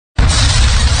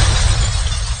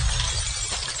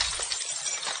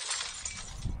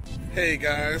Hey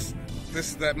guys,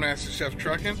 this is that Master Chef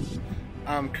Trucking.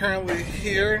 I'm currently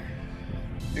here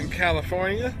in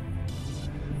California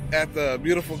at the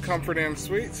beautiful Comfort Inn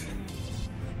Suites.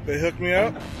 They hooked me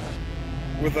up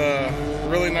with a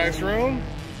really nice room,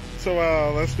 so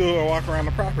let's do a walk around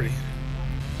the property.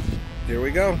 Here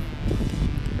we go.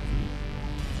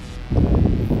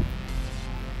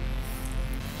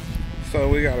 So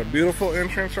we got a beautiful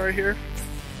entrance right here.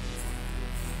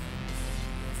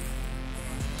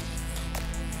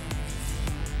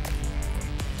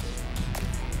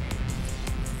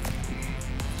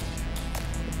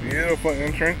 Beautiful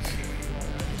entrance.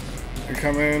 You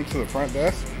come into the front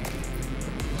desk.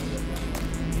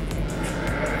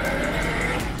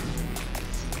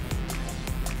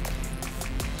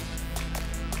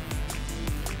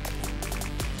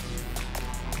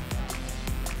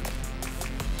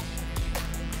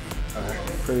 Alright,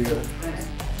 pretty good.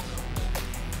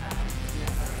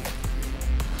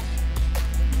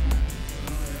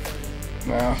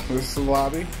 Now, this is the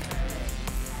lobby.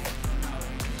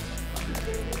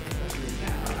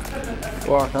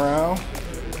 Walk around.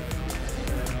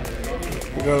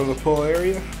 We go to the pool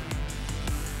area.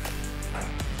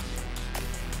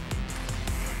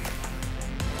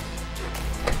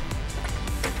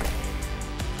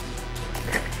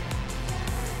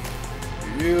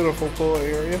 Beautiful pool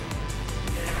area.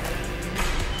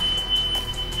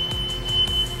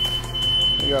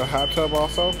 We got a hot tub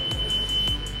also.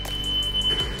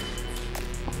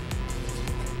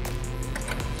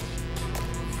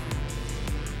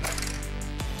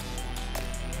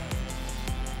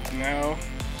 Now,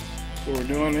 what we're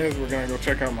doing is we're gonna go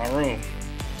check out my room.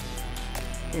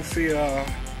 Let's see how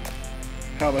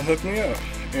they hook me up.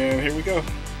 And here we go.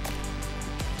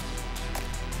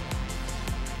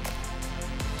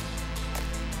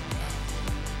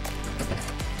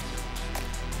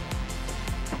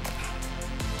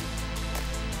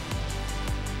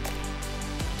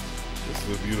 This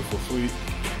is a beautiful suite.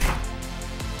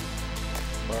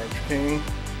 Large king.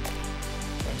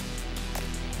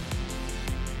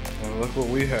 And look what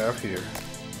we have here.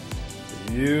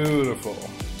 Beautiful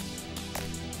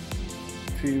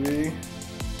TV.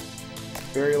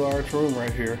 Very large room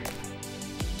right here.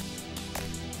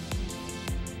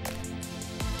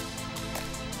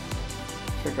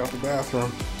 Check out the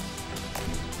bathroom.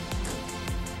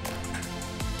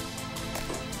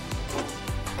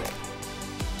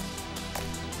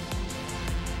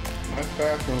 Nice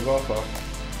bathrooms also.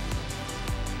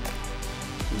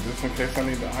 Just in case I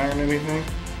need to iron anything.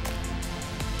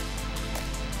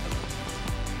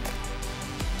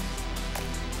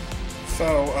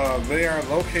 So they are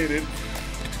located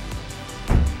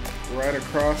right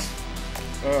across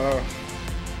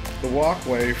the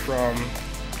walkway from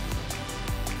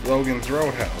Logan's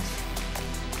Roadhouse.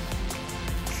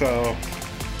 So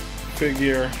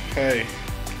figure, hey,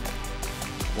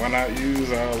 why not use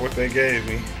what they gave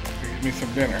me? Give me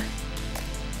some dinner.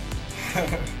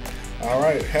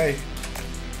 Alright, hey,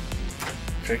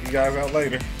 check you guys out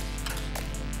later.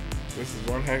 This is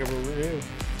one heck of a review.